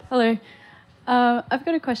stand up. Hello. I've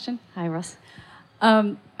got a question. Hi, Ross.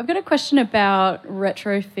 I've got a question about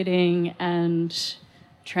retrofitting and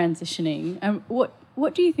transitioning.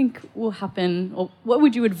 What do you think will happen, or what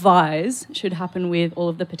would you advise should happen with all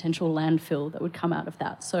of the potential landfill that would come out of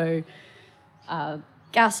that? So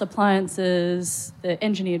gas appliances, the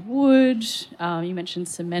engineered wood, you mentioned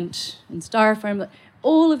cement and styrofoam,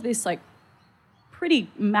 all of this like pretty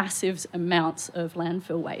massive amounts of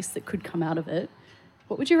landfill waste that could come out of it.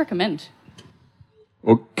 What would you recommend?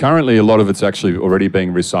 Well, currently a lot of it's actually already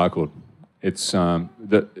being recycled. It's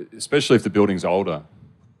especially if the building's older.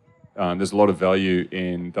 there's a lot of value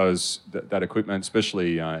in that equipment,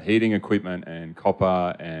 especially heating equipment and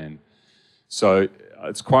copper, and so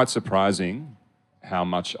it's quite surprising how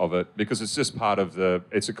much of it, because it's just part of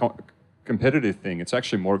it's a competitive thing. It's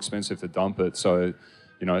actually more expensive to dump it, so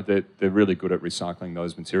they're really good at recycling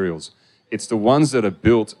those materials. It's the ones that are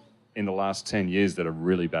built in the last 10 years that are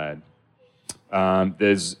really bad.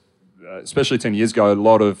 There's, especially 10 years ago, a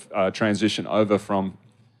lot of transition over from,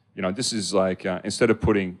 this is like, instead of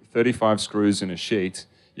putting 35 screws in a sheet,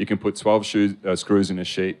 you can put 12 screws in a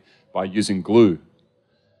sheet by using glue.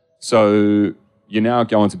 So you now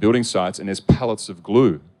go onto building sites and there's pallets of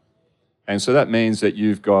glue. And so that means that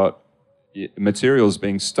you've got materials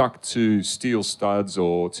being stuck to steel studs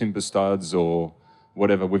or timber studs or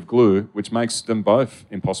whatever with glue, which makes them both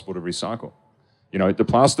impossible to recycle. The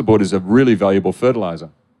plasterboard is a really valuable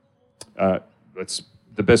fertilizer. It's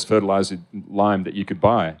the best fertilizer lime that you could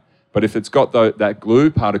buy. But if it's got that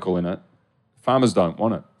glue particle in it, farmers don't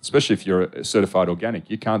want it, especially if you're a certified organic.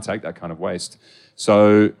 You can't take that kind of waste.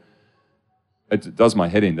 So it does my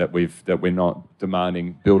head in that we're not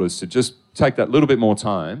demanding builders to just take that little bit more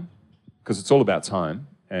time, because it's all about time,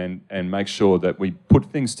 and make sure that we put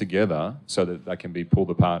things together so that they can be pulled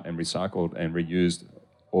apart and recycled and reused,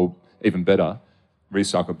 or even better,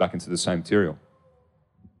 recycled back into the same material.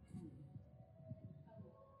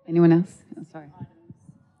 Anyone else? Oh, sorry.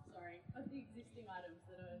 Sorry, of the existing items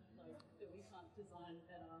that we can't design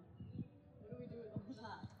better, what do we do with all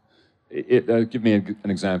that? Give me an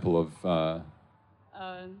example of...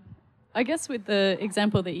 I guess with the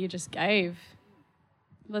example that you just gave,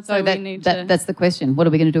 let's So say we need to... that's the question. What are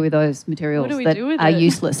we going to do with those materials that are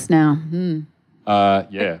useless now?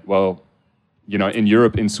 Well, in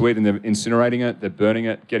Europe, in Sweden, they're incinerating it, they're burning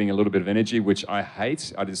it, getting a little bit of energy, which I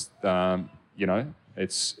hate. I just,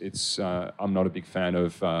 it's I'm not a big fan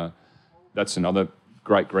of... that's another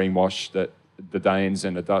great greenwash that the Danes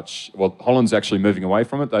and the Dutch... Well, Holland's actually moving away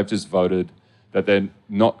from it. They've just voted that they're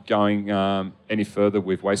not going any further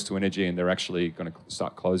with waste to energy, and they're actually going to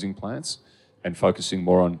start closing plants and focusing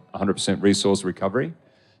more on 100% resource recovery.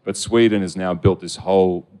 But Sweden has now built this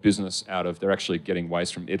whole business out of, they're actually getting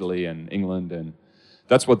waste from Italy and England, and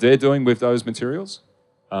that's what they're doing with those materials.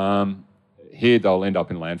 Here, they'll end up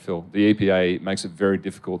in landfill. The EPA makes it very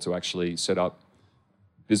difficult to actually set up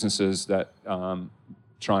businesses that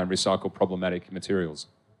try and recycle problematic materials.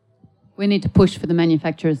 We need to push for the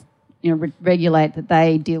manufacturers, regulate that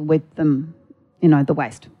they deal with them, the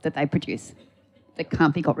waste that they produce that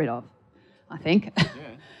can't be got rid of, I think. Yeah.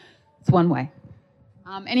 It's one way.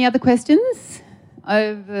 Any other questions?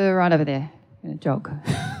 Right over there. I'm going to jog.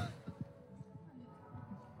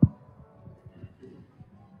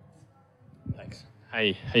 Thanks.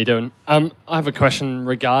 Hey, how you doing? I have a question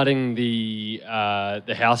regarding the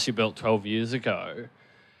house you built 12 years ago.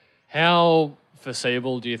 How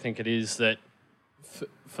foreseeable do you think it is that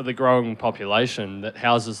for the growing population, that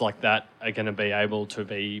houses like that are going to be able to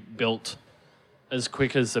be built as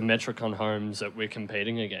quick as the Metricon homes that we're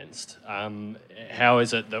competing against? How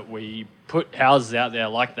is it that we put houses out there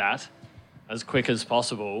like that as quick as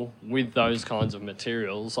possible with those kinds of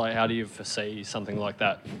materials? Like, how do you foresee something like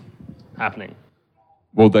that happening?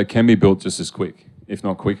 Well, they can be built just as quick, if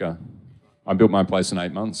not quicker. I built my place in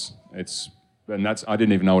 8 months. I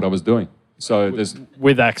didn't even know what I was doing. So there's...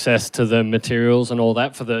 With access to the materials and all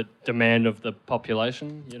that for the demand of the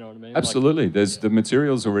population, you know what I mean? Absolutely. The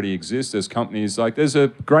materials already exist. There's companies there's a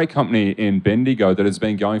great company in Bendigo that has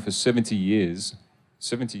been going for 70 years,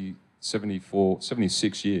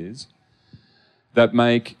 76 years, that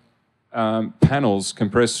make panels,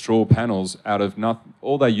 compressed straw panels out of nothing.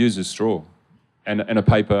 All they use is straw and a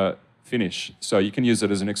paper finish. So you can use it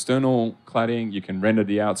as an external cladding, you can render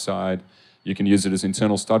the outside, you can use it as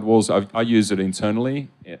internal stud walls. I use it internally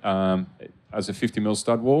as a 50mm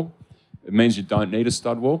stud wall. It means you don't need a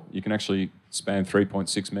stud wall. You can actually span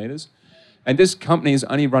 3.6 metres. And this company is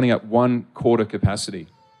only running at 1/4 capacity.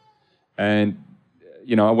 And,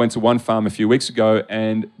 I went to one farm a few weeks ago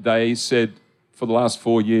and they said for the last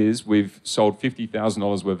 4 years, we've sold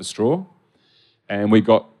 $50,000 worth of straw, and we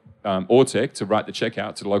got Ortec to write the check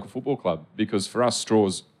out to the local football club, because for us, straw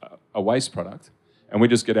is a waste product. And we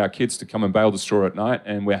just get our kids to come and bale the straw at night,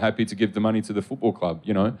 and we're happy to give the money to the football club,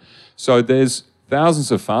 So there's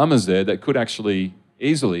thousands of farmers there that could actually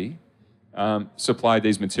easily supply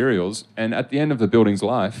these materials. And at the end of the building's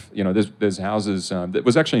life, there's houses that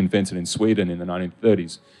was actually invented in Sweden in the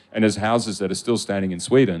 1930s. And there's houses that are still standing in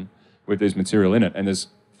Sweden with this material in it. And there's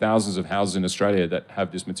thousands of houses in Australia that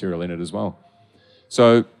have this material in it as well.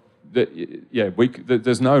 So,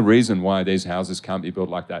 there's no reason why these houses can't be built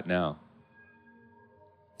like that now.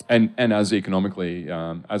 and as economically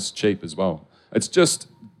as cheap as well. It's just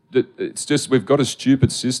we've got a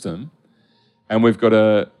stupid system, and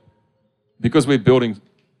because we're building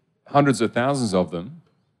hundreds of thousands of them.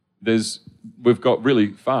 We've got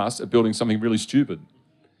really fast at building something really stupid,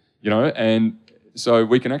 and so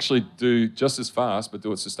we can actually do just as fast but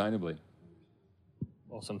do it sustainably.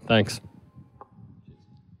 Awesome, thanks.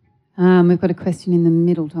 We've got a question in the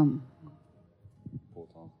middle, Tom.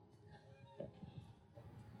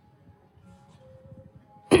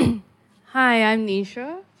 Hi, I'm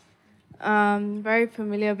Nisha. Very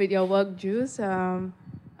familiar with your work, Juice.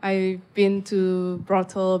 I've been to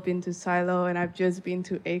Brothel, been to Silo, and I've just been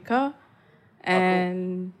to Acre.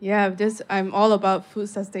 And I'm all about food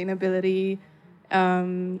sustainability,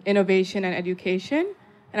 innovation, and education.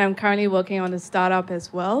 And I'm currently working on a startup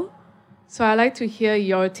as well. So I'd like to hear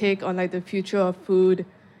your take on the future of food,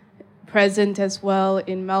 present as well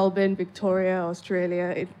in Melbourne, Victoria,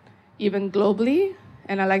 Australia, even globally.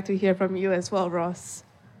 And I'd like to hear from you as well, Ross.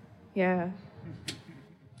 Yeah.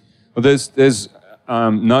 Well, there's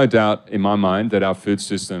no doubt in my mind that our food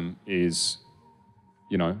system is,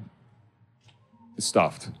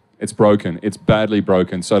 stuffed. It's broken. It's badly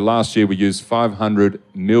broken. So last year we used 500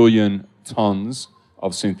 million tons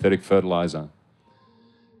of synthetic fertilizer,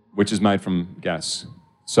 which is made from gas.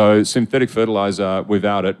 So synthetic fertilizer,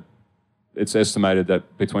 without it, it's estimated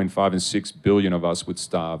that between 5 and 6 billion of us would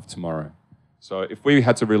starve tomorrow. So if we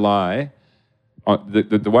had to rely on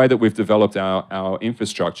the way that we've developed our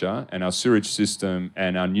infrastructure and our sewage system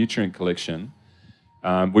and our nutrient collection,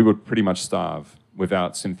 we would pretty much starve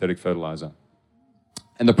without synthetic fertilizer.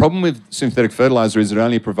 And the problem with synthetic fertilizer is it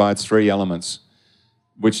only provides 3 elements,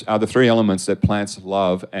 which are the 3 elements that plants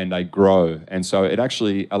love and they grow. And so it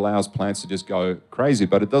actually allows plants to just go crazy,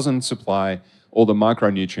 but it doesn't supply all the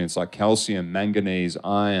micronutrients like calcium, manganese,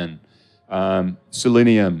 iron,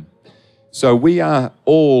 selenium. So we are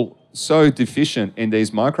all so deficient in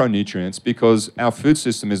these micronutrients because our food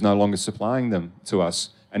system is no longer supplying them to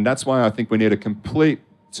us. And that's why I think we need a complete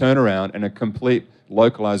turnaround and a complete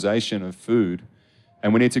localization of food.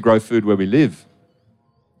 And we need to grow food where we live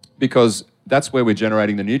because that's where we're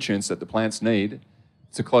generating the nutrients that the plants need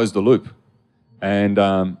to close the loop. And,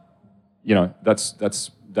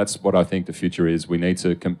 that's what I think the future is. We need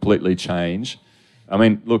to completely change. I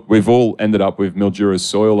mean, look, we've all ended up with Mildura's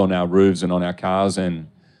soil on our roofs and on our cars, and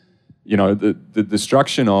the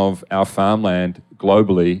destruction of our farmland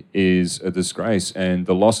globally is a disgrace, and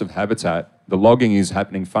the loss of habitat, the logging is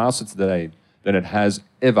happening faster today than it has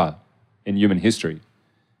ever in human history.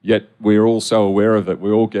 Yet we're all so aware of it. We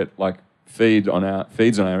all get feeds on our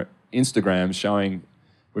Instagram showing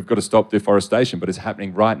we've got to stop deforestation, but it's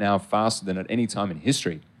happening right now faster than at any time in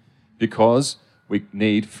history because we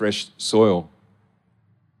need fresh soil.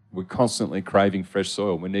 We're constantly craving fresh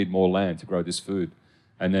soil. We need more land to grow this food.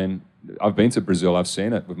 And then I've been to Brazil. I've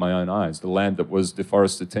seen it with my own eyes. The land that was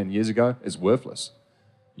deforested 10 years ago is worthless.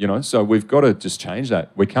 So we've got to just change that.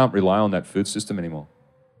 We can't rely on that food system anymore.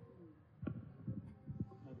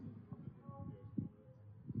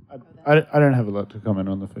 I don't have a lot to comment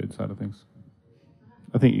on the food side of things.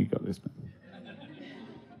 I think you got this, man.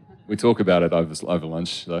 We talk about it over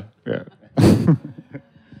lunch, though. Yeah.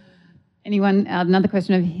 Anyone? Another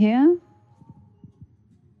question over here.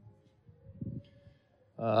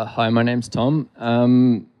 Hi, my name's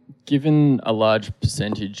Tom. Given a large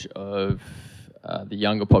percentage of the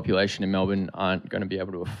younger population in Melbourne aren't going to be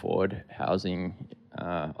able to afford housing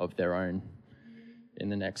of their own in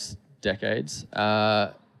the next decades,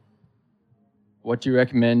 what do you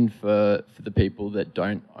recommend for the people that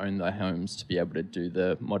don't own their homes to be able to do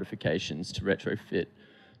the modifications to retrofit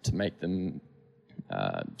to make them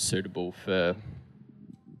suitable for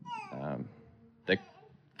the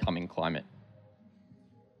coming climate?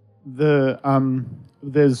 There's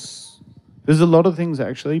a lot of things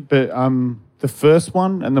actually, but the first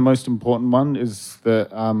one and the most important one is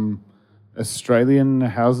that Australian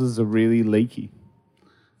houses are really leaky.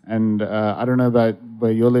 And I don't know about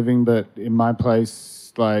where you're living, but in my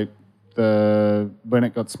place, when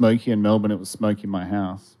it got smoky in Melbourne, it was smoky in my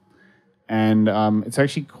house. And it's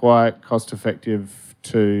actually quite cost effective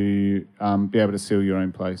to be able to seal your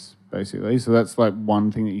own place, basically. So that's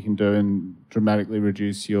one thing that you can do and dramatically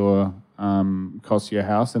reduce your cost of your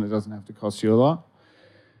house, and it doesn't have to cost you a lot.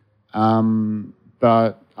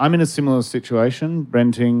 But I'm in a similar situation,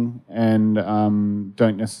 renting, and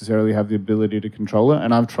don't necessarily have the ability to control it.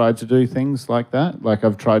 And I've tried to do things like that.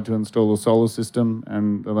 I've tried to install a solar system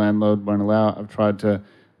and the landlord won't allow it. I've tried to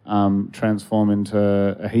transform into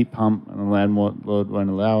a heat pump and the landlord won't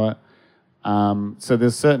allow it. So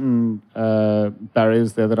there's certain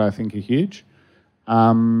barriers there that I think are huge.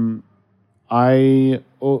 I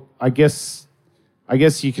guess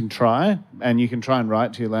you can try, and you can try and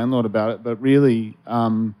write to your landlord about it. But really,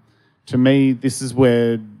 to me, this is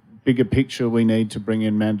where bigger picture we need to bring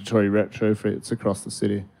in mandatory retrofits across the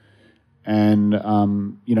city, and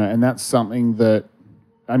and that's something that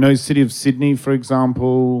I know. City of Sydney, for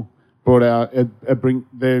example, brought out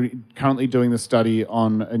they're currently doing the study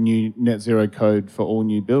on a new net zero code for all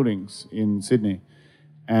new buildings in Sydney.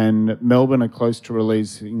 And Melbourne are close to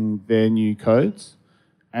releasing their new codes.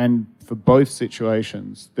 And for both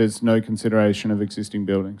situations, there's no consideration of existing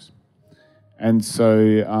buildings. And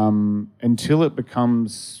so until it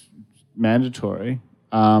becomes mandatory,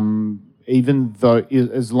 even though,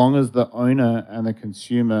 as long as the owner and the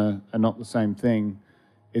consumer are not the same thing,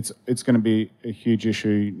 it's going to be a huge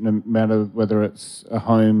issue, no matter whether it's a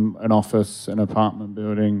home, an office, an apartment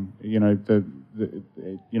building, even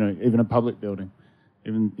a public building.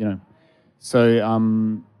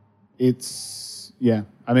 It's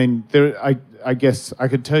I mean, I guess I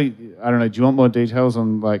could tell you. I don't know. Do you want more details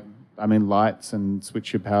on lights and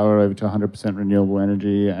switch your power over to 100% renewable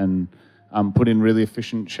energy and put in really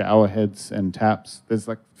efficient shower heads and taps? There's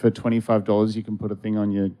for $25 you can put a thing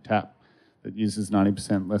on your tap that uses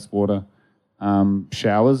 90% less water.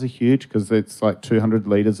 Showers are huge because it's 200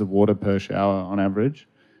 litres of water per shower on average,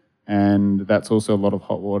 and that's also a lot of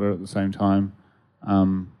hot water at the same time.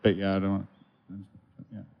 But yeah, I don't.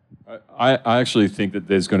 Yeah. I actually think that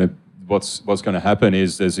what's going to happen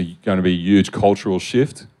is there's going to be a huge cultural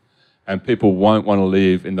shift, and people won't want to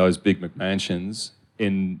live in those big McMansions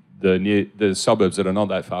in the suburbs that are not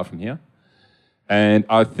that far from here. And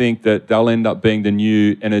I think that they'll end up being the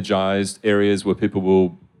new energized areas where people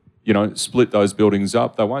will, split those buildings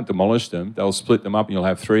up. They won't demolish them. They'll split them up, and you'll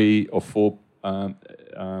have 3 or 4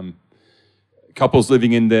 couples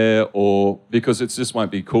living in there, or because it just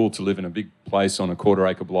won't be cool to live in a big place on a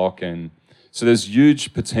quarter-acre block. And so there's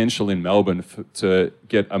huge potential in Melbourne to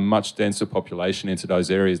get a much denser population into those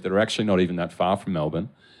areas that are actually not even that far from Melbourne.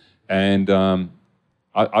 And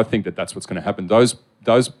I think that that's what's going to happen.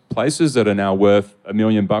 Those places that are now worth $1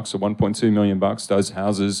 million or $1.2 million, those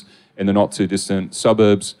houses in the not too distant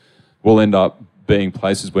suburbs, will end up being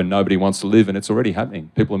places where nobody wants to live, and it's already happening.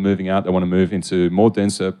 People are moving out. They want to move into more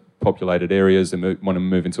denser populated areas. They want to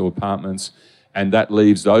move into apartments, and that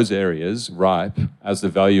leaves those areas ripe as the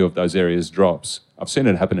value of those areas drops. I've seen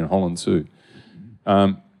it happen in Holland too.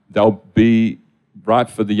 They'll be ripe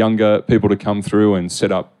for the younger people to come through and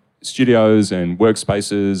set up studios and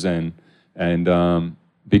workspaces and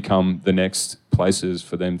become the next places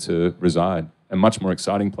for them to reside, and much more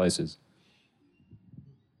exciting places.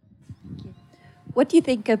 What do you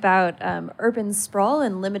think about urban sprawl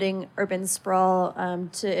and limiting urban sprawl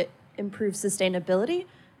to improve sustainability?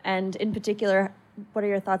 And in particular, what are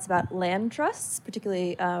your thoughts about land trusts,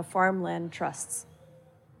 particularly farmland trusts?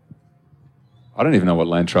 I don't even know what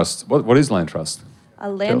land trust. What is land trust? A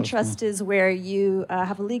land trust is where you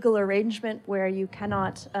have a legal arrangement where you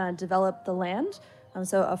cannot develop the land.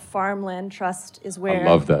 So a farmland trust is where I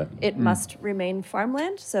love that. It must remain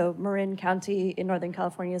farmland. So Marin County in Northern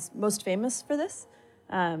California is most famous for this.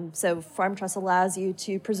 So farm trust allows you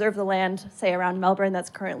to preserve the land, say around Melbourne, that's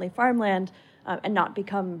currently farmland, and not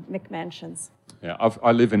become McMansions. Yeah,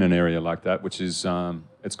 I live in an area like that, which is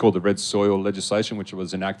it's called the Red Soil legislation, which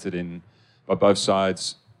was enacted by both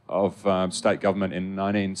sides of state government in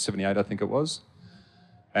 1978, I think it was.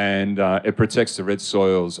 And it protects the red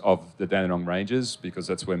soils of the Dandenong Ranges because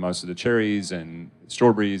that's where most of the cherries and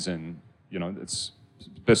strawberries and, it's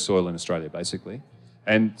the best soil in Australia, basically.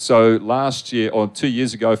 And so last year, or 2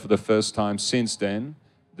 years ago for the first time since then,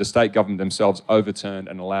 the state government themselves overturned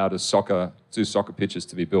and allowed two soccer pitches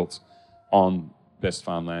to be built on best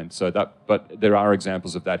farmland. But there are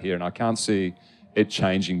examples of that here, and I can't see it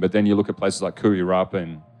changing. But then you look at places like Kooyurup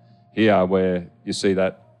and here where you see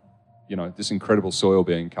that, this incredible soil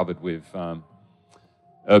being covered with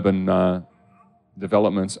urban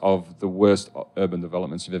developments of the worst urban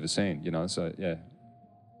developments you've ever seen, So, yeah,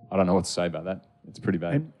 I don't know what to say about that. It's pretty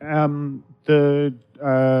bad. And, the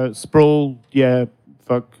sprawl,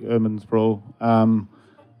 fuck urban sprawl.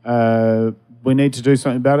 We need to do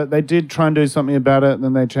something about it. They did try and do something about it, and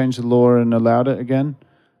then they changed the law and allowed it again.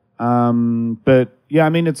 But, yeah, I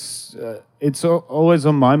mean, it's always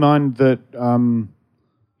on my mind that...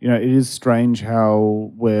 it is strange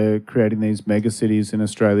how we're creating these mega cities in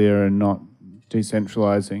Australia and not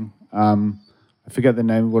decentralising. I forget the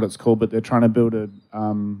name of what it's called, but they're trying to build a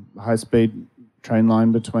high-speed train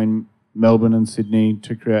line between Melbourne and Sydney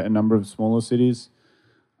to create a number of smaller cities.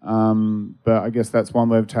 But I guess that's one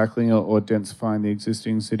way of tackling it, or densifying the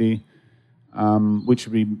existing city. which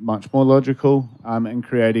would be much more logical, and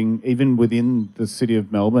creating, even within the city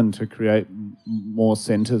of Melbourne, to create more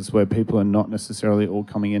centres where people are not necessarily all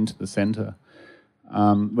coming into the centre.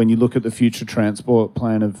 When you look at the future transport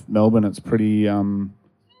plan of Melbourne, it's pretty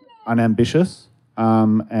unambitious,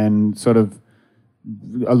 and sort of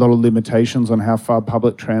a lot of limitations on how far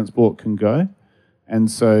public transport can go.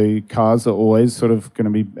 And so cars are always sort of going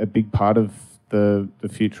to be a big part of the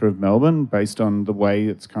future of Melbourne based on the way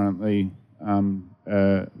it's currently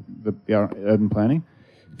the urban planning.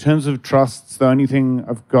 In terms of trusts, the only thing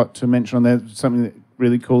I've got to mention on there, something that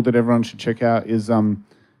really cool that everyone should check out, is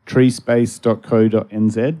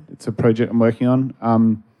treespace.co.nz. It's a project I'm working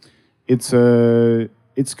on. It's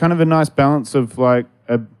kind of a nice balance of like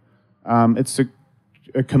it's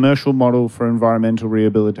a commercial model for environmental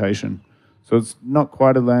rehabilitation. So it's not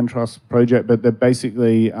quite a land trust project, but they're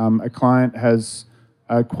basically a client has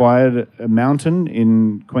acquired a mountain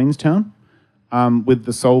in Queenstown with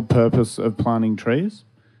the sole purpose of planting trees,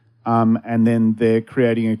 and then they're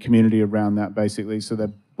creating a community around that basically. So they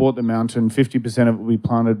bought the mountain, 50% of it will be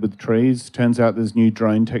planted with trees. Turns out there's new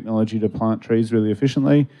drone technology to plant trees really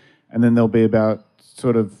efficiently, and then there'll be about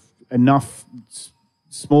sort of enough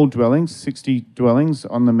small dwellings, 60 dwellings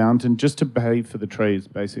on the mountain just to pay for the trees,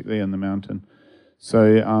 basically, on the mountain.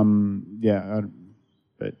 So,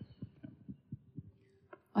 but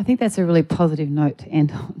I think that's a really positive note to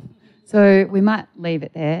end on. So we might leave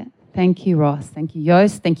it there. Thank you, Ross. Thank you,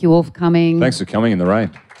 Joost. Thank you all for coming. Thanks for coming in the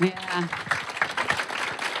rain. Yeah.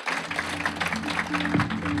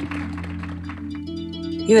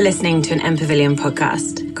 You are listening to an MPavilion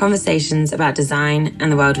podcast, conversations about design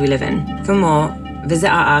and the world we live in. For more, visit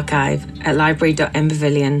our archive at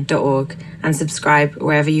library.mpavilion.org and subscribe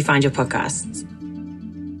wherever you find your podcasts.